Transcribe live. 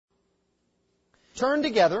turn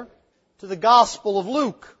together to the Gospel of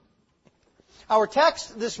Luke. Our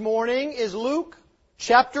text this morning is Luke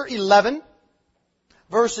chapter 11,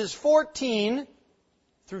 verses 14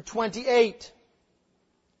 through 28.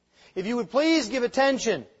 If you would please give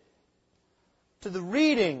attention to the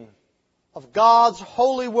reading of God's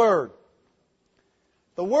holy Word.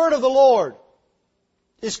 The Word of the Lord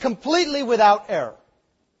is completely without error.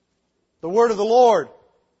 The Word of the Lord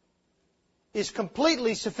is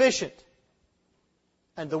completely sufficient.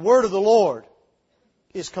 And the Word of the Lord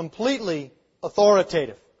is completely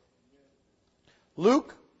authoritative.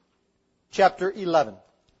 Luke chapter 11.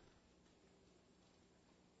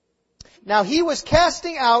 Now he was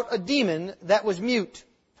casting out a demon that was mute.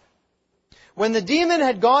 When the demon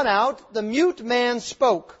had gone out, the mute man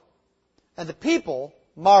spoke, and the people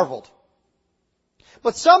marveled.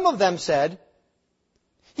 But some of them said,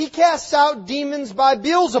 "He casts out demons by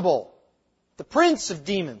Beelzebul, the prince of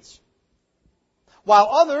demons." While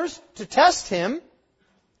others, to test him,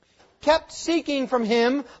 kept seeking from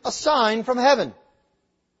him a sign from heaven.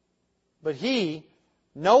 But he,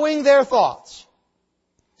 knowing their thoughts,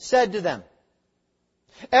 said to them,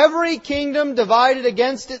 "Every kingdom divided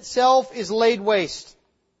against itself is laid waste,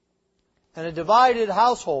 and a divided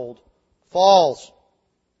household falls.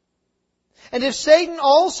 And if Satan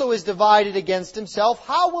also is divided against himself,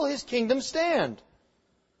 how will his kingdom stand?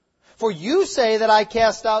 For you say that I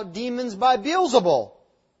cast out demons by Beelzebul.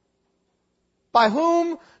 By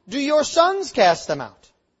whom do your sons cast them out?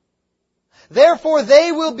 Therefore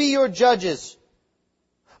they will be your judges.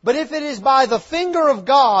 But if it is by the finger of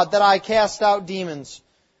God that I cast out demons,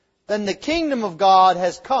 then the kingdom of God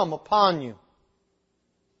has come upon you.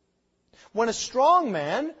 When a strong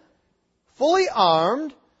man, fully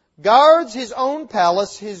armed, guards his own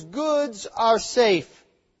palace, his goods are safe.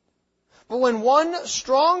 But when one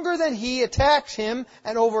stronger than he attacks him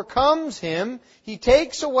and overcomes him, he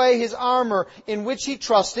takes away his armor in which he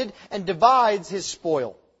trusted and divides his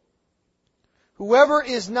spoil. Whoever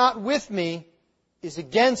is not with me is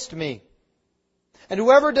against me, and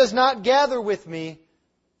whoever does not gather with me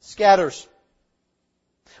scatters.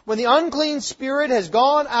 When the unclean spirit has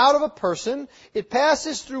gone out of a person, it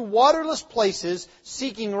passes through waterless places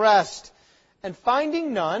seeking rest, and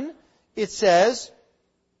finding none, it says,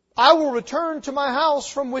 I will return to my house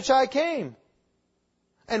from which I came.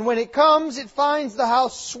 And when it comes, it finds the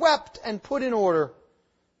house swept and put in order.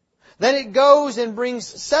 Then it goes and brings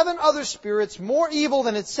 7 other spirits more evil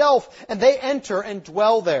than itself, and they enter and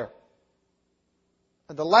dwell there.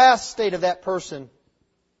 And the last state of that person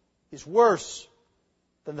is worse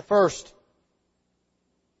than the first.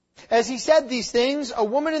 As he said these things, a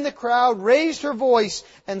woman in the crowd raised her voice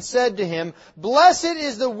and said to him, "Blessed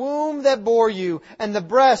is the womb that bore you, and the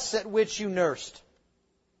breasts at which you nursed."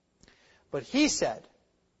 But he said,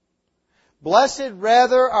 "Blessed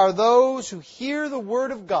rather are those who hear the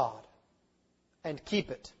word of God and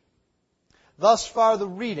keep it." Thus far the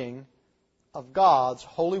reading of God's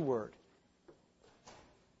holy word.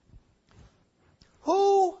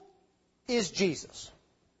 Who is Jesus?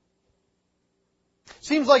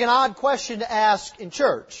 Seems like an odd question to ask in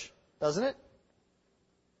church, doesn't it?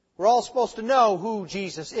 We're all supposed to know who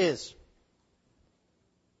Jesus is.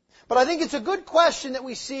 But I think it's a good question that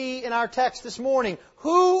we see in our text this morning.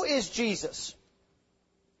 Who is Jesus?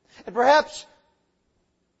 And perhaps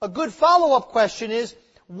a good follow-up question is,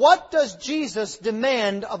 what does Jesus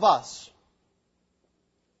demand of us?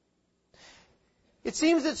 It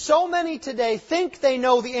seems that so many today think they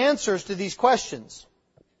know the answers to these questions.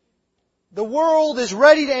 The world is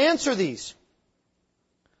ready to answer these.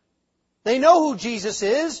 They know who Jesus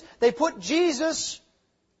is. They put Jesus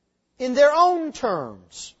in their own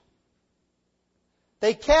terms.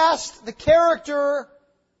 They cast the character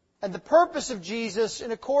and the purpose of Jesus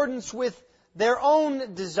in accordance with their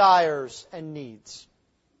own desires and needs.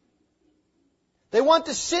 They want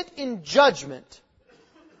to sit in judgment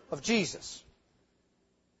of Jesus.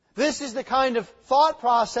 This is the kind of thought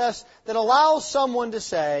process that allows someone to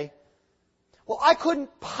say, well, I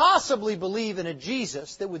couldn't possibly believe in a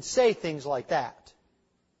Jesus that would say things like that,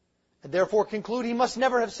 and therefore conclude he must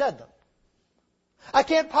never have said them. I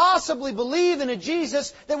can't possibly believe in a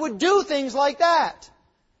Jesus that would do things like that,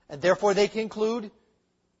 and therefore they conclude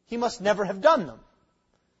he must never have done them.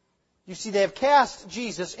 You see, they have cast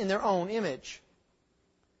Jesus in their own image.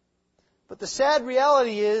 But the sad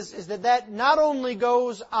reality is that not only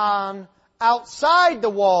goes on outside the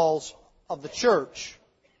walls of the church,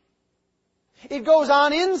 it goes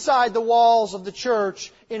on inside the walls of the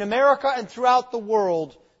church in America and throughout the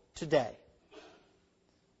world today.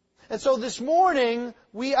 And so this morning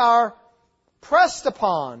we are pressed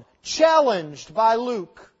upon, challenged by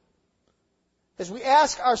Luke, as we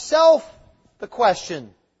ask ourselves the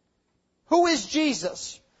question, who is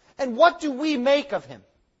Jesus? And what do we make of Him?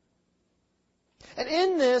 And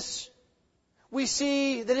in this, we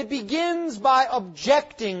see that it begins by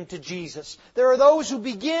objecting to Jesus. There are those who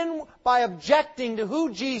begin by objecting to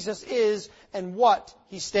who Jesus is and what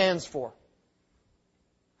He stands for.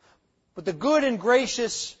 But the good and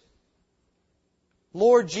gracious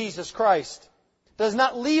Lord Jesus Christ does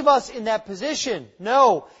not leave us in that position.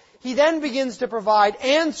 No, He then begins to provide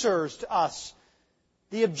answers to us.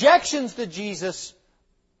 The objections to Jesus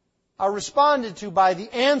are responded to by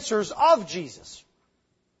the answers of Jesus.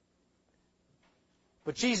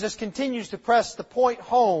 But Jesus continues to press the point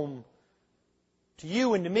home to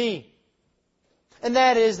you and to me. And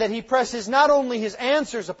that is that He presses not only His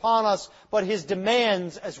answers upon us, but His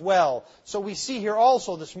demands as well. So we see here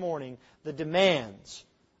also this morning the demands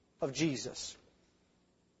of Jesus.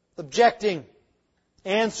 Objecting,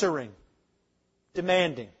 answering,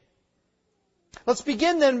 demanding. Let's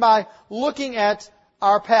begin then by looking at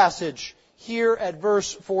our passage here at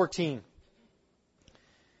verse 14.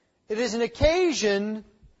 It is an occasion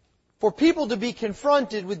for people to be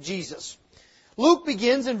confronted with Jesus. Luke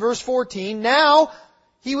begins in verse 14, "Now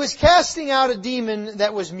He was casting out a demon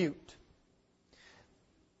that was mute."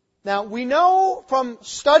 Now, we know from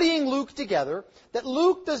studying Luke together that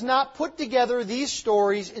Luke does not put together these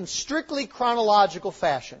stories in strictly chronological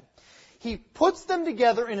fashion. He puts them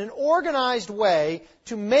together in an organized way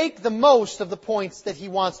to make the most of the points that he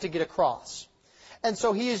wants to get across. And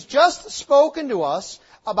so he has just spoken to us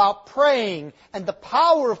about praying and the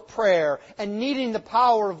power of prayer and needing the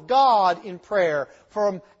power of God in prayer,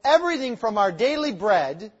 from everything from our daily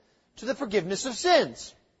bread to the forgiveness of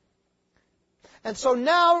sins. And so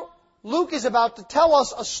now Luke is about to tell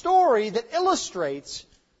us a story that illustrates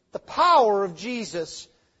the power of Jesus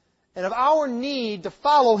and of our need to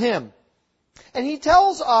follow Him. And he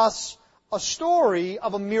tells us a story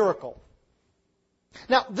of a miracle.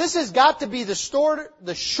 Now, this has got to be the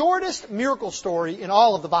shortest miracle story in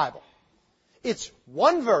all of the Bible. It's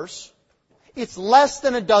one verse. It's less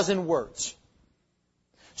than a dozen words.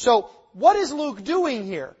 So, what is Luke doing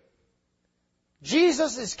here?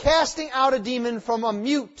 Jesus is casting out a demon from a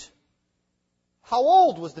mute. How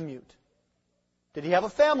old was the mute? Did he have a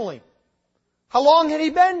family? How long had he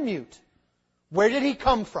been mute? Where did he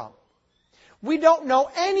come from? We don't know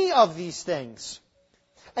any of these things.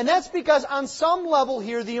 And that's because on some level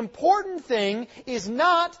here, the important thing is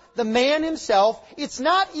not the man himself. It's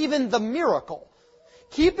not even the miracle.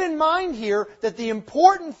 Keep in mind here that the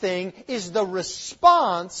important thing is the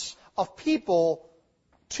response of people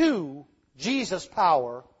to Jesus'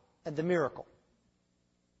 power and the miracle.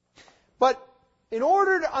 But in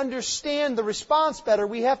order to understand the response better,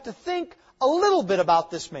 we have to think a little bit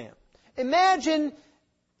about this man. Imagine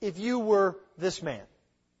if you were this man.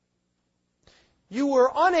 You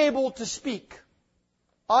were unable to speak,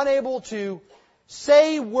 unable to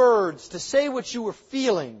say words, to say what you were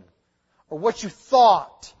feeling, or what you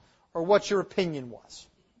thought, or what your opinion was.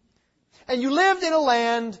 And you lived in a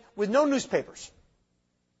land with no newspapers,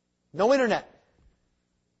 no internet,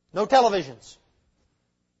 no televisions.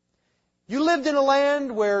 You lived in a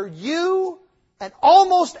land where you and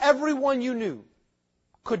almost everyone you knew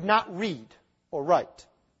could not read or write.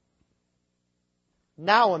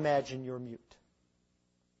 Now imagine you're mute.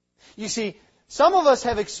 You see, some of us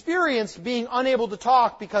have experienced being unable to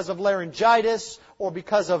talk because of laryngitis or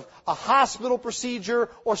because of a hospital procedure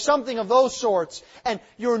or something of those sorts. And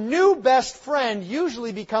your new best friend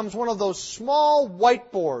usually becomes one of those small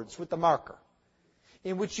whiteboards with the marker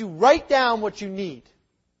in which you write down what you need.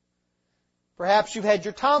 Perhaps you've had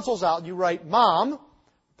your tonsils out and you write, "Mom,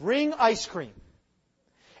 bring ice cream."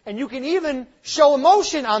 And you can even show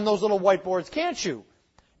emotion on those little whiteboards, can't you?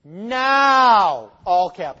 Now, all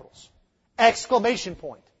capitals. Exclamation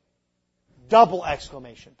point. Double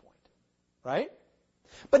exclamation point. Right?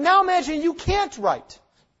 But now imagine you can't write.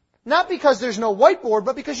 Not because there's no whiteboard,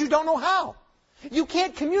 but because you don't know how. You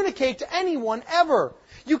can't communicate to anyone ever.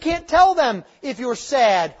 You can't tell them if you're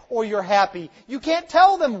sad or you're happy. You can't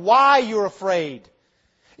tell them why you're afraid.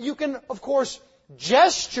 You can, of course,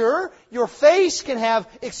 gesture. Your face can have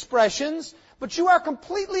expressions, but you are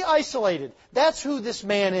completely isolated. That's who this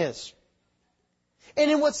man is. And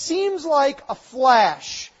in what seems like a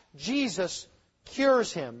flash, Jesus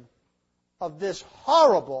cures him of this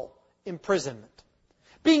horrible imprisonment.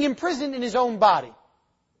 Being imprisoned in his own body.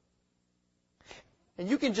 And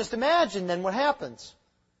you can just imagine then what happens.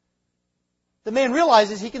 The man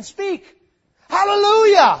realizes he can speak.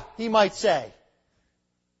 Hallelujah, he might say.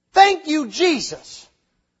 Thank you, Jesus.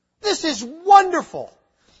 This is wonderful.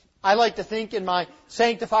 I like to think in my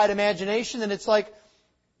sanctified imagination that it's like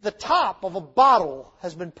the top of a bottle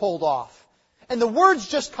has been pulled off. And the words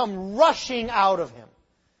just come rushing out of him.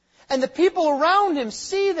 And the people around him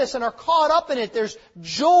see this and are caught up in it. There's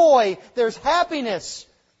joy. There's happiness.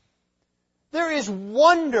 There is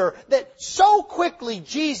wonder that so quickly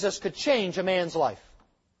Jesus could change a man's life.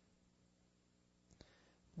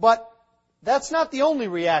 But that's not the only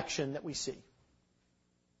reaction that we see.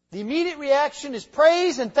 The immediate reaction is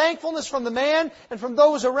praise and thankfulness from the man and from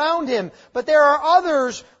those around him. But there are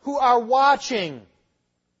others who are watching.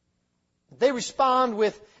 They respond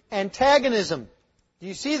with antagonism. Do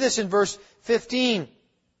you see this in verse 15?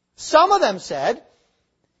 Some of them said,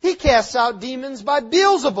 "He casts out demons by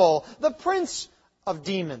Beelzebul, the prince of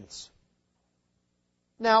demons."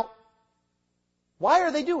 Now, why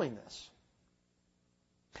are they doing this?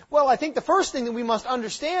 Well, I think the first thing that we must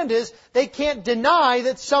understand is they can't deny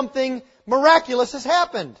that something miraculous has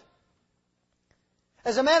happened.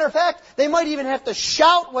 As a matter of fact, they might even have to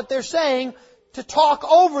shout what they're saying to talk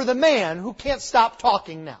over the man who can't stop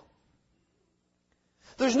talking now.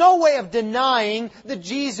 There's no way of denying that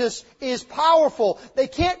Jesus is powerful. They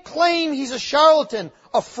can't claim He's a charlatan,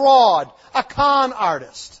 a fraud, a con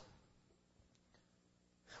artist.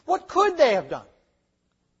 What could they have done?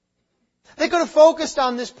 They could have focused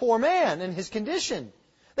on this poor man and his condition.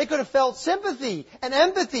 They could have felt sympathy and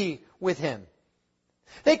empathy with him.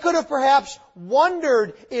 They could have perhaps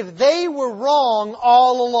wondered if they were wrong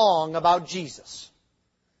all along about Jesus.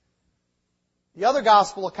 The other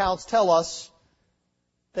gospel accounts tell us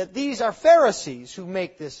that these are Pharisees who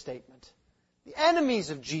make this statement. The enemies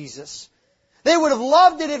of Jesus. They would have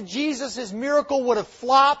loved it if Jesus' miracle would have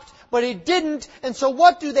flopped, but it didn't. And so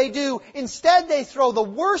what do? Instead, they throw the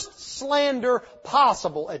worst slander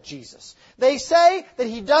possible at Jesus. They say that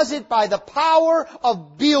He does it by the power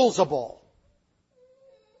of Beelzebul.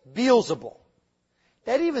 Beelzebul.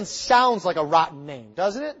 That even sounds like a rotten name,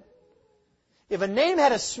 doesn't it? If a name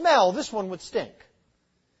had a smell, this one would stink.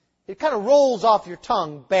 It kind of rolls off your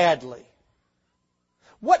tongue badly.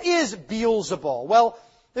 What is Beelzebul? Well,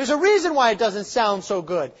 there's a reason why it doesn't sound so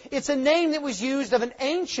good. It's a name that was used of an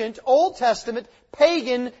ancient Old Testament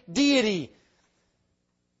pagan deity.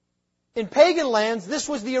 In pagan lands, this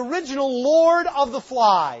was the original Lord of the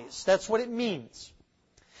Flies. That's what it means.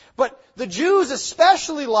 But the Jews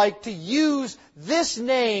especially like to use this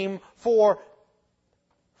name for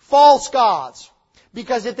false gods.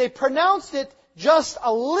 Because if they pronounced it just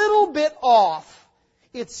a little bit off,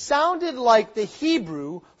 it sounded like the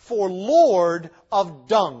Hebrew for Lord of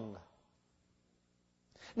Dung.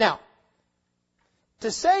 Now,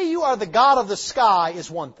 to say you are the God of the sky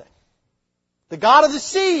is one thing. The God of the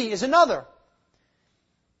sea is another.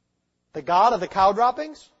 The God of the cow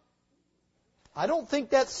droppings? I don't think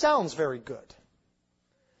that sounds very good.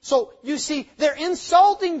 So, you see, they're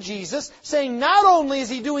insulting Jesus, saying not only is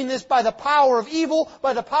He doing this by the power of evil,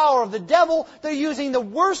 by the power of the devil, they're using the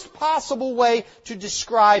worst possible way to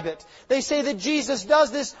describe it. They say that Jesus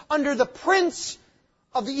does this under the prince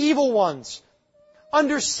of the evil ones,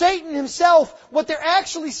 under Satan himself. What they're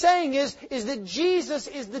actually saying is that Jesus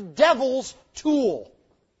is the devil's tool.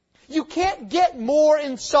 You can't get more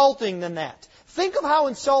insulting than that. Think of how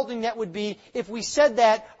insulting that would be if we said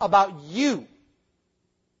that about you.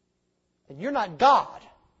 And you're not God.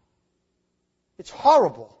 It's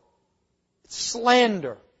horrible. It's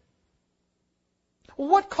slander. Well,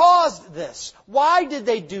 what caused this? Why did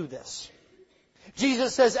they do this?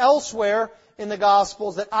 Jesus says elsewhere in the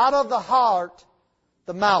Gospels that out of the heart,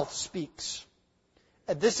 the mouth speaks.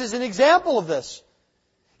 And this is an example of this.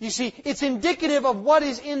 You see, it's indicative of what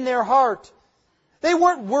is in their heart. They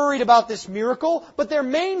weren't worried about this miracle, but their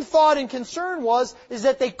main thought and concern is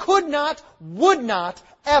that they could not, would not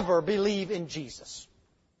ever believe in Jesus.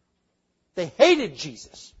 They hated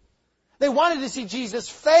Jesus. They wanted to see Jesus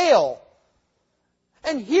fail.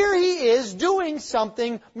 And here He is doing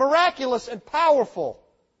something miraculous and powerful.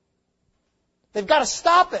 They've got to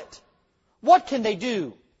stop it. What can they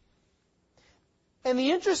do? And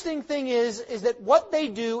the interesting thing is that what they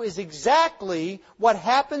do is exactly what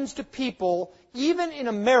happens to people even in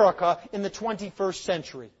America in the 21st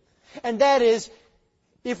century. And that is,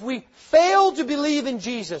 if we fail to believe in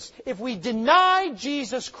Jesus, if we deny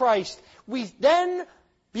Jesus Christ, we then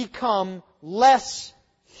become less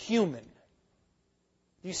human.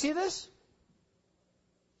 Do you see this?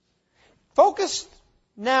 Focus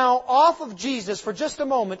now off of Jesus for just a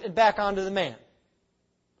moment and back onto the man.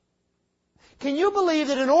 Can you believe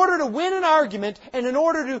that in order to win an argument and in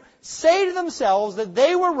order to say to themselves that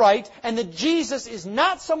they were right and that Jesus is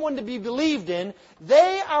not someone to be believed in,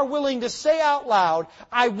 they are willing to say out loud,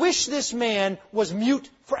 I wish this man was mute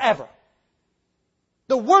forever.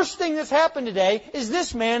 The worst thing that's happened today is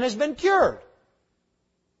this man has been cured.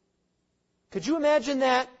 Could you imagine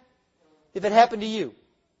that if it happened to you?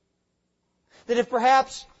 That if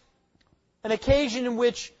perhaps an occasion in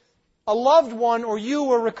which a loved one or you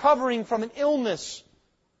were recovering from an illness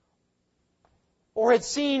or had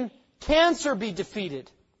seen cancer be defeated,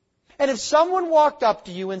 and if someone walked up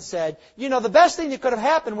to you and said, you know, the best thing that could have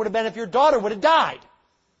happened would have been if your daughter would have died.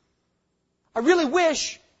 I really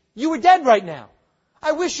wish you were dead right now.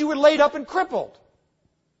 I wish you were laid up and crippled.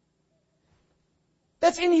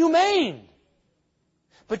 That's inhumane.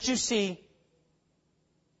 But you see,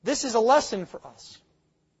 this is a lesson for us.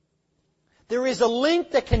 There is a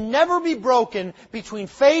link that can never be broken between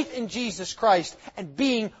faith in Jesus Christ and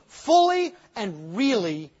being fully and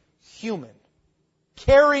really human.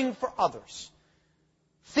 Caring for others.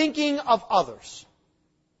 Thinking of others.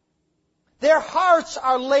 Their hearts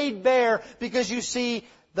are laid bare because you see,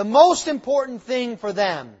 the most important thing for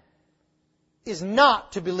them is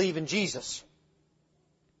not to believe in Jesus.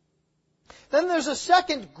 Then there's a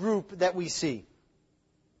second group that we see.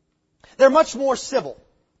 They're much more civil.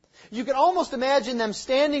 You can almost imagine them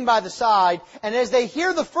standing by the side, and as they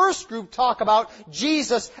hear the first group talk about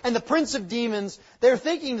Jesus and the prince of demons, they're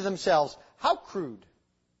thinking to themselves, how crude.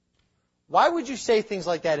 Why would you say things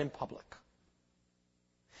like that in public?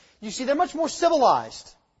 You see, they're much more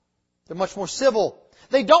civilized. They're much more civil.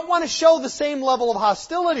 They don't want to show the same level of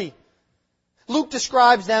hostility. Luke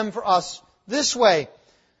describes them for us this way.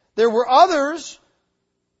 There were others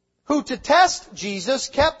who, to test Jesus,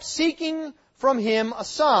 kept seeking from Him a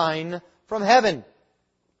sign from heaven.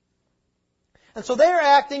 And so they're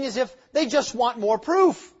acting as if they just want more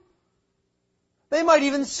proof. They might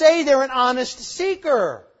even say they're an honest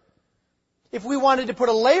seeker. If we wanted to put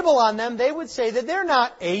a label on them, they would say that they're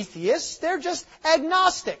not atheists, they're just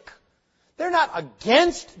agnostic. They're not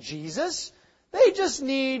against Jesus. They just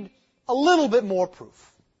need a little bit more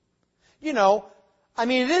proof. You know, I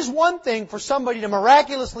mean, it is one thing for somebody to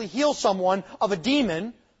miraculously heal someone of a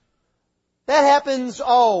demon. That happens,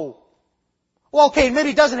 well, okay, maybe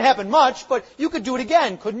it doesn't happen much, but you could do it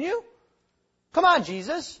again, couldn't you? Come on,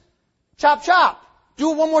 Jesus. Chop, chop.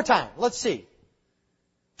 Do it one more time. Let's see.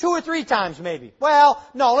 2 or 3 times maybe. Well,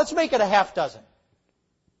 no, let's make it a half dozen.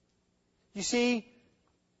 You see,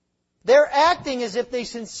 they're acting as if they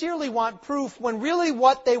sincerely want proof when really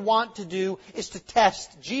what they want to do is to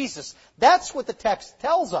test Jesus. That's what the text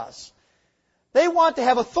tells us. They want to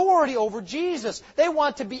have authority over Jesus. They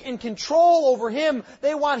want to be in control over Him.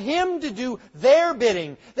 They want Him to do their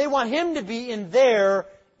bidding. They want Him to be in their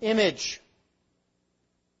image.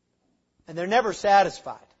 And they're never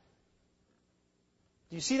satisfied.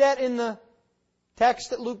 Do you see that in the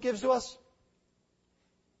text that Luke gives to us?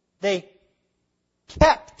 They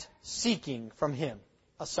kept seeking from Him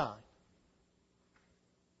a sign.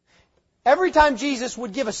 Every time Jesus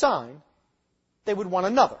would give a sign, they would want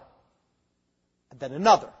another. And then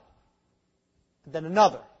another. And then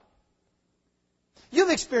another. You've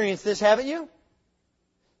experienced this, haven't you?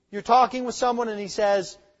 You're talking with someone and he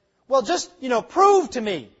says, well, just, prove to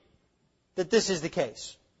me that this is the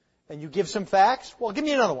case. And you give some facts. Well, give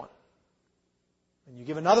me another one. And you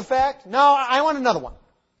give another fact. No, I want another one.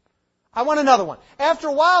 I want another one. After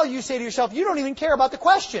a while, you say to yourself, you don't even care about the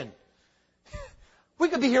question. We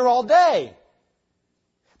could be here all day.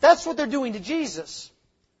 That's what they're doing to Jesus.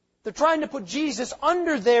 They're trying to put Jesus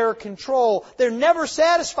under their control. They're never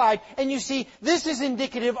satisfied. And you see, this is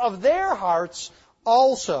indicative of their hearts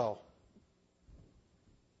also.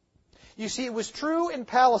 You see, it was true in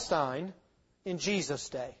Palestine in Jesus'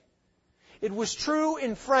 day. It was true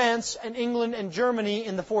in France and England and Germany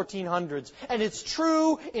in the 1400s. And it's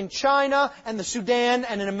true in China and the Sudan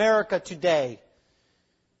and in America today.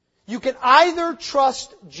 You can either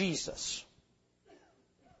trust Jesus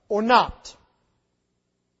or not.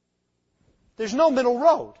 There's no middle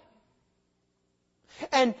road.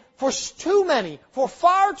 And for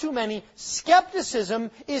far too many,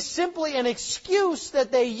 skepticism is simply an excuse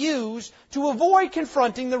that they use to avoid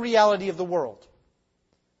confronting the reality of the world.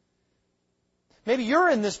 Maybe you're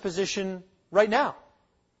in this position right now.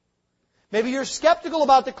 Maybe you're skeptical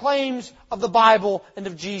about the claims of the Bible and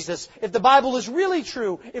of Jesus. If the Bible is really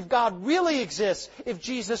true, if God really exists, if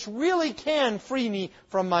Jesus really can free me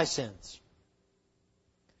from my sins.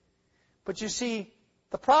 But you see,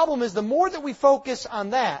 the problem is the more that we focus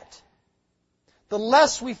on that, the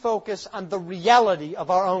less we focus on the reality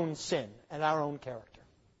of our own sin and our own character.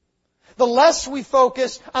 the less we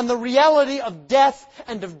focus on the reality of death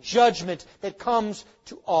and of judgment that comes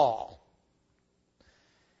to all.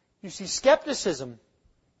 You see, skepticism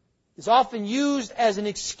is often used as an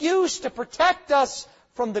excuse to protect us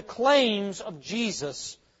from the claims of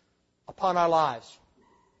Jesus upon our lives.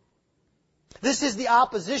 This is the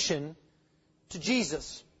opposition to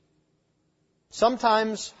Jesus.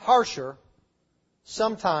 Sometimes harsher,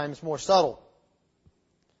 sometimes more subtle.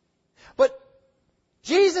 But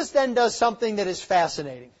Jesus then does something that is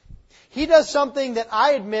fascinating. He does something that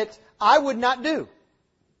I admit I would not do.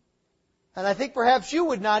 And I think perhaps you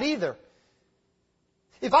would not either.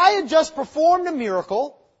 If I had just performed a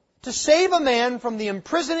miracle to save a man from the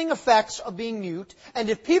imprisoning effects of being mute, and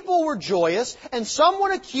if people were joyous, and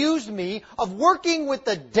someone accused me of working with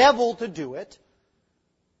the devil to do it,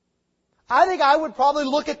 I think I would probably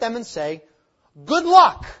look at them and say, good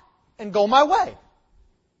luck, and go my way.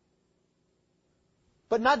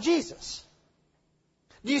 But not Jesus.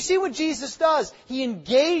 Do you see what Jesus does? He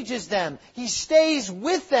engages them. He stays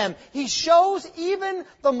with them. He shows even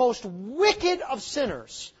the most wicked of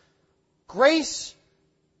sinners grace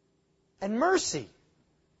and mercy.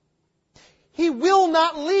 He will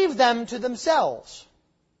not leave them to themselves.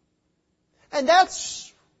 And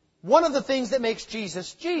that's one of the things that makes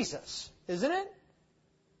Jesus Jesus, isn't it?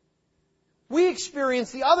 We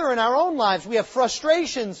experience the other in our own lives. We have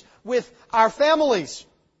frustrations with our families.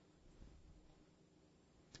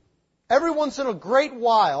 Every once in a great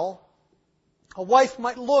while, a wife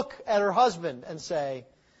might look at her husband and say,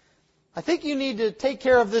 I think you need to take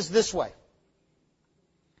care of this way.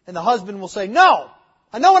 And the husband will say, no,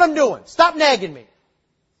 I know what I'm doing. Stop nagging me.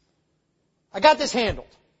 I got this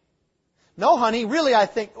handled. No, honey, really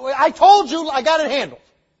I told you I got it handled.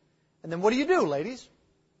 And then what do, ladies?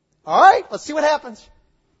 All right, let's see what happens.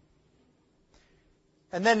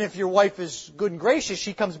 And then if your wife is good and gracious,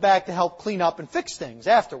 she comes back to help clean up and fix things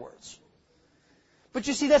afterwards. But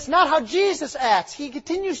you see, that's not how Jesus acts. He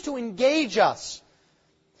continues to engage us.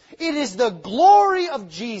 It is the glory of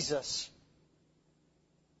Jesus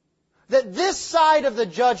that this side of the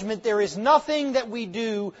judgment, there is nothing that we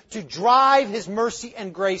do to drive His mercy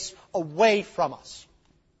and grace away from us.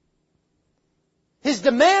 His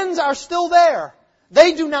demands are still there.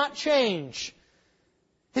 They do not change.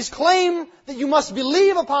 His claim that you must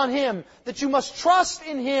believe upon Him, that you must trust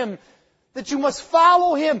in Him, that you must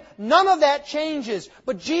follow Him, none of that changes.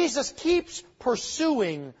 But Jesus keeps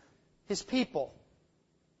pursuing His people.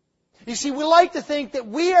 You see, we like to think that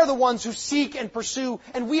we are the ones who seek and pursue,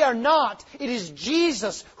 and we are not. It is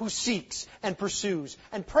Jesus who seeks and pursues.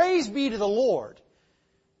 And praise be to the Lord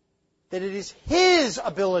that it is His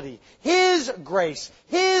ability, His grace,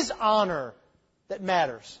 His honor that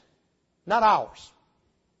matters, not ours.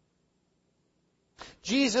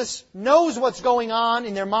 Jesus knows what's going on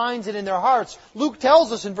in their minds and in their hearts. Luke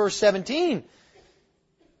tells us in verse 17.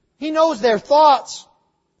 He knows their thoughts.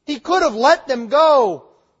 He could have let them go.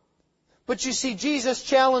 But you see, Jesus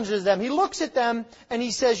challenges them. He looks at them and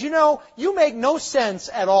He says, you make no sense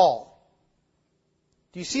at all.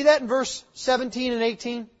 Do you see that in verse 17 and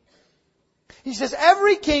 18? He says,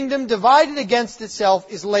 every kingdom divided against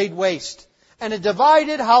itself is laid waste, and a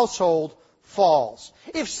divided household falls.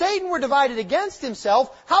 If Satan were divided against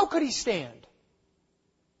himself, how could he stand?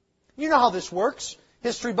 You know how this works,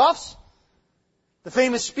 history buffs. The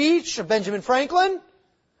famous speech of Benjamin Franklin,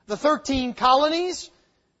 the 13 colonies,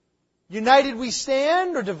 united we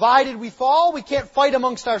stand or divided we fall. We can't fight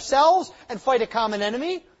amongst ourselves and fight a common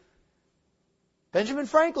enemy. Benjamin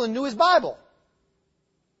Franklin knew his Bible.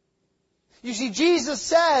 You see, Jesus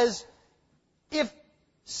says, if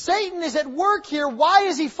Satan is at work here, why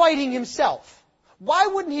is he fighting himself? Why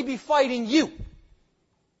wouldn't he be fighting you?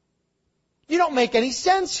 You don't make any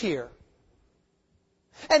sense here.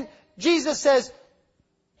 And Jesus says,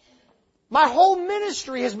 my whole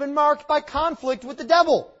ministry has been marked by conflict with the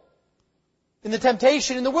devil. In the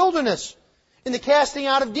temptation in the wilderness, in the casting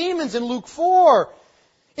out of demons in Luke 4,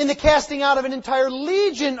 in the casting out of an entire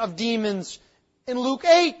legion of demons in Luke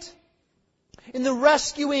 8, in the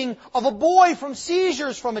rescuing of a boy from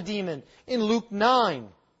seizures from a demon in Luke 9.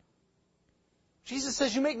 Jesus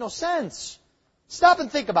says, you make no sense. Stop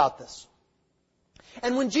and think about this.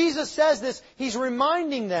 And when Jesus says this, He's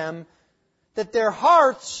reminding them that their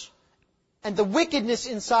hearts and the wickedness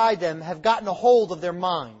inside them have gotten a hold of their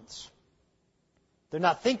minds. They're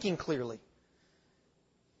not thinking clearly.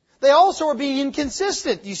 They also are being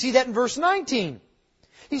inconsistent. You see that in verse 19.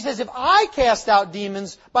 He says, if I cast out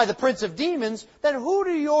demons by the prince of demons, then who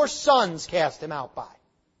do your sons cast him out by?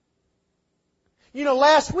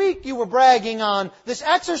 Last week you were bragging on this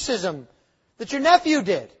exorcism that your nephew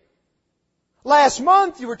did. Last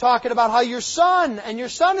month you were talking about how your son and your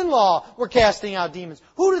son-in-law were casting out demons.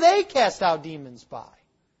 Who do they cast out demons by?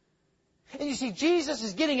 And you see, Jesus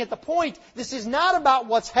is getting at the point, this is not about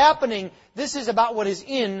what's happening, this is about what is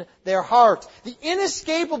in their heart. The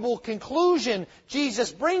inescapable conclusion Jesus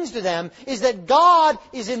brings to them is that God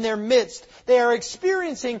is in their midst. They are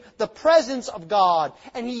experiencing the presence of God.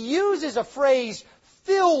 And He uses a phrase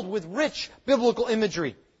filled with rich biblical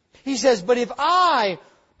imagery. He says, but if I,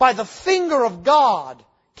 by the finger of God,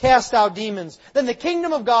 cast out demons, then the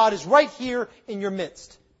kingdom of God is right here in your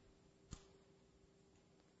midst.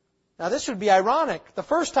 Now this would be ironic. The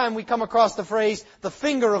first time we come across the phrase, the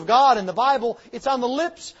finger of God in the Bible, it's on the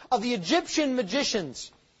lips of the Egyptian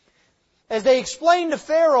magicians, as they explained to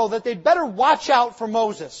Pharaoh that they'd better watch out for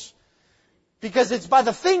Moses, because it's by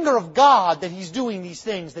the finger of God that he's doing these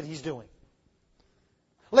things that he's doing.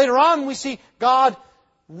 Later on we see God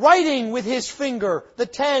writing with His finger the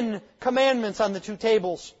 10 commandments on the 2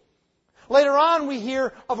 tables. Later on we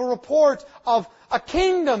hear of a report of a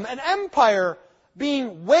kingdom, an empire,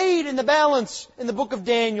 being weighed in the balance in the book of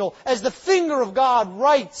Daniel as the finger of God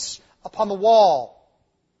writes upon the wall.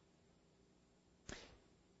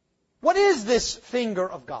 What is this finger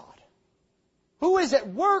of God? Who is at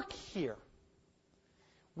work here?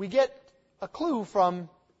 We get a clue from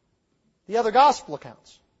the other gospel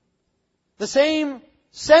accounts. The same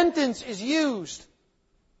sentence is used,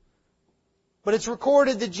 but it's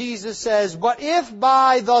recorded that Jesus says, but if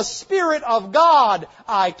by the Spirit of God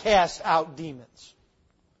I cast out demons.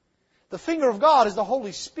 The finger of God is the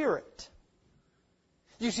Holy Spirit.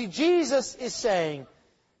 You see, Jesus is saying,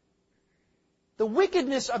 the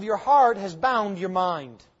wickedness of your heart has bound your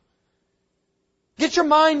mind. Get your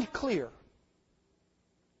mind clear.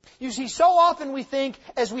 You see, so often we think,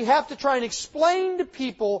 as we have to try and explain to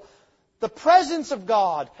people the presence of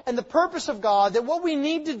God and the purpose of God, that what we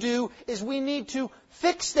need to do is we need to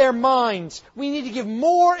fix their minds. We need to give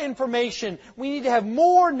more information. We need to have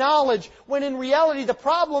more knowledge, when in reality the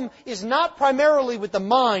problem is not primarily with the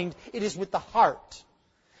mind, it is with the heart.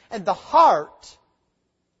 And the heart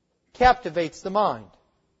captivates the mind.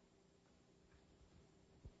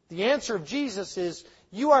 The answer of Jesus is,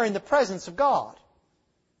 you are in the presence of God,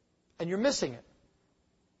 and you're missing it.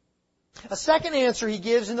 A second answer He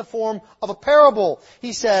gives in the form of a parable.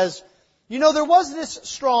 He says, you know, there was this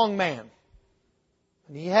strong man,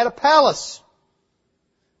 and he had a palace,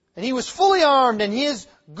 and he was fully armed, and his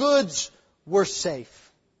goods were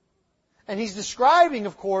safe. And he's describing,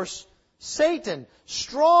 of course, Satan,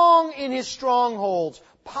 strong in his strongholds,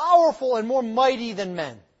 powerful and more mighty than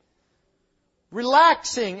men,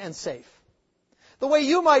 relaxing and safe. The way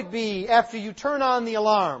you might be after you turn on the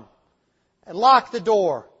alarm and lock the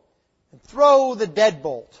door and throw the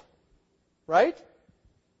deadbolt. Right?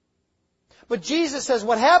 But Jesus says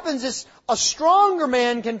what happens is a stronger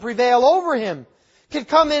man can prevail over him, can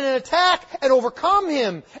come in and attack and overcome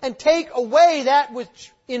him and take away that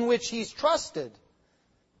in which he's trusted.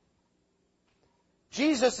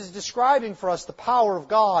 Jesus is describing for us the power of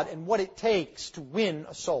God and what it takes to win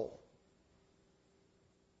a soul.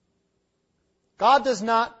 God does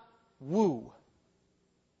not woo.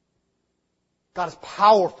 God is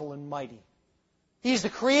powerful and mighty. He is the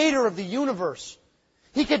creator of the universe.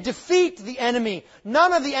 He can defeat the enemy.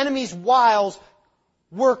 None of the enemy's wiles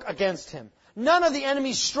work against Him. None of the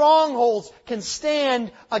enemy's strongholds can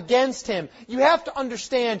stand against Him. You have to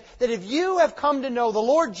understand that if you have come to know the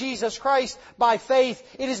Lord Jesus Christ by faith,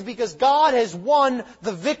 it is because God has won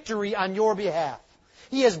the victory on your behalf.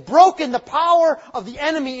 He has broken the power of the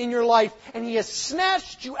enemy in your life, and He has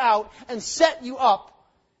snatched you out and set you up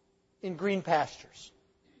in green pastures.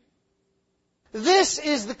 This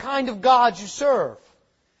is the kind of God you serve.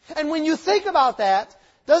 And when you think about that,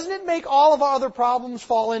 doesn't it make all of our other problems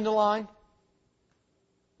fall into line?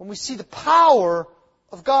 When we see the power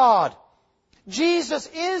of God. Jesus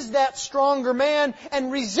is that stronger man,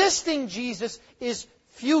 and resisting Jesus is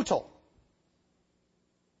futile.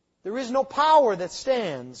 There is no power that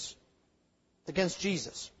stands against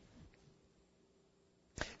Jesus.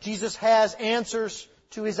 Jesus has answers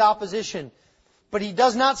to His opposition. But He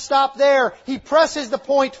does not stop there. He presses the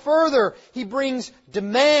point further. He brings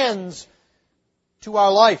demands to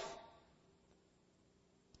our life.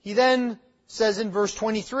 He then says in verse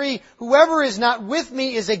 23, whoever is not with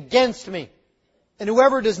me is against me, and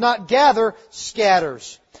whoever does not gather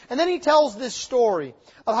scatters. And then He tells this story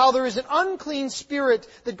of how there is an unclean spirit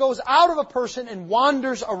that goes out of a person and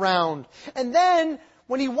wanders around. And then,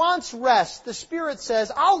 when he wants rest, the spirit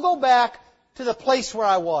says, I'll go back to the place where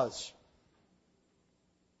I was.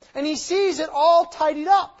 And he sees it all tidied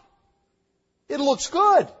up. It looks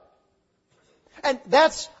good. And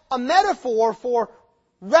that's a metaphor for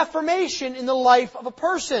reformation in the life of a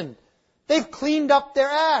person. They've cleaned up their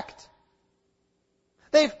act.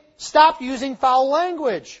 They've stopped using foul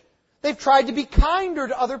language. They've tried to be kinder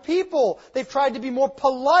to other people. They've tried to be more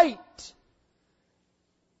polite.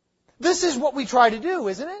 This is what we try to do,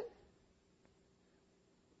 isn't it?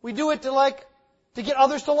 We do it to get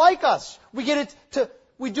others to like us. We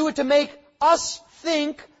do it to make us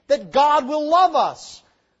think that God will love us.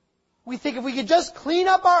 We think if we could just clean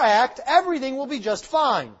up our act, everything will be just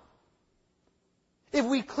fine. If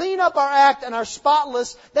we clean up our act and are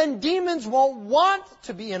spotless, then demons won't want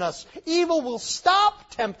to be in us. Evil will stop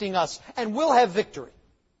tempting us and we'll have victory.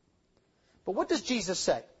 But what does Jesus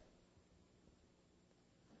say?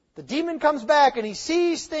 The demon comes back and he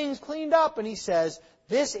sees things cleaned up and he says,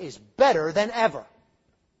 "This is better than ever.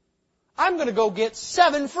 I'm going to go get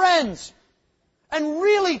 7 friends and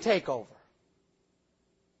really take over."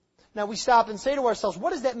 Now we stop and say to ourselves,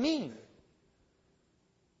 what does that mean?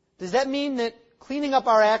 Does that mean that cleaning up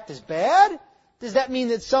our act is bad? Does that mean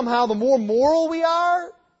that somehow the more moral we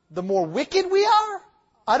are, the more wicked we are?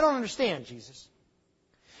 I don't understand, Jesus.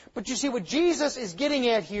 But you see, what Jesus is getting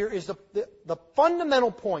at here is the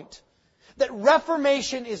fundamental point that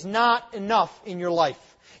reformation is not enough in your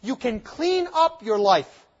life. You can clean up your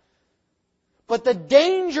life. But the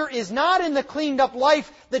danger is not in the cleaned up life.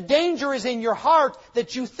 The danger is in your heart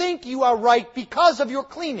that you think you are right because of your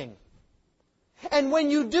cleaning. And when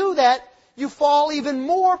you do that, you fall even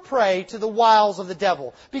more prey to the wiles of the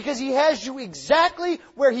devil, because he has you exactly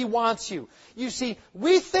where he wants you. You see,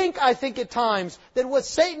 I think at times, that what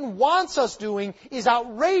Satan wants us doing is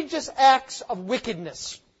outrageous acts of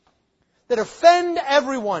wickedness that offend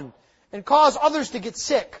everyone and cause others to get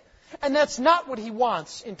sick. And that's not what he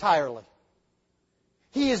wants entirely.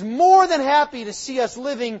 He is more than happy to see us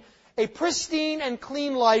living a pristine and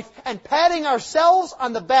clean life and patting ourselves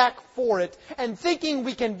on the back for it and thinking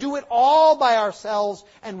we can do it all by ourselves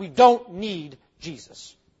and we don't need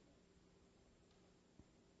Jesus.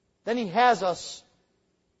 Then he has us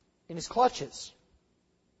in his clutches.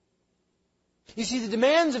 You see, the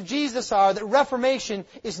demands of Jesus are that reformation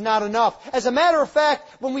is not enough. As a matter of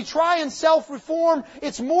fact, when we try and self-reform,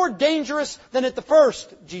 it's more dangerous than at the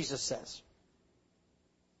first, Jesus says.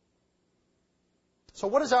 So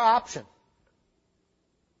what is our option?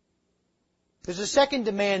 There's a second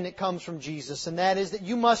demand that comes from Jesus, and that is that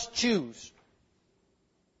you must choose.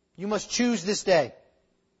 You must choose this day.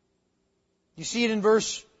 You see it in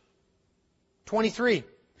verse 23.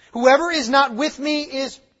 Whoever is not with me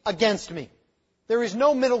is against me. There is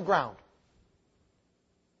no middle ground.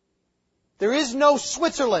 There is no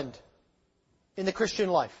Switzerland in the Christian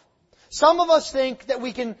life. Some of us think that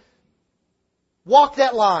we can walk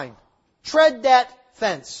that line, tread that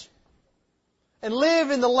fence, and live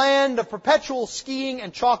in the land of perpetual skiing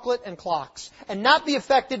and chocolate and clocks, and not be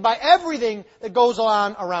affected by everything that goes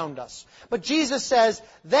on around us. But Jesus says,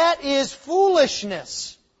 that is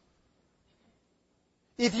foolishness.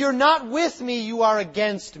 If you're not with me, you are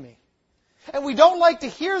against me. And we don't like to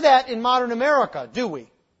hear that in modern America, do we?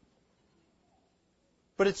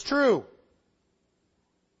 But it's true.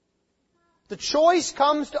 The choice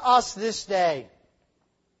comes to us this day.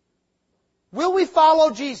 Will we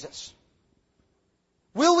follow Jesus?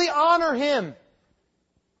 Will we honor Him?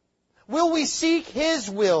 Will we seek His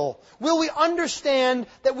will? Will we understand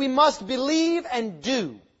that we must believe and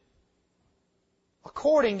do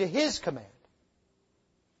according to His command?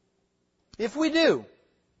 If we do,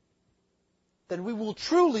 then we will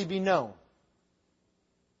truly be known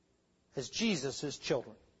as Jesus'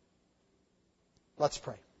 children. Let's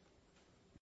pray.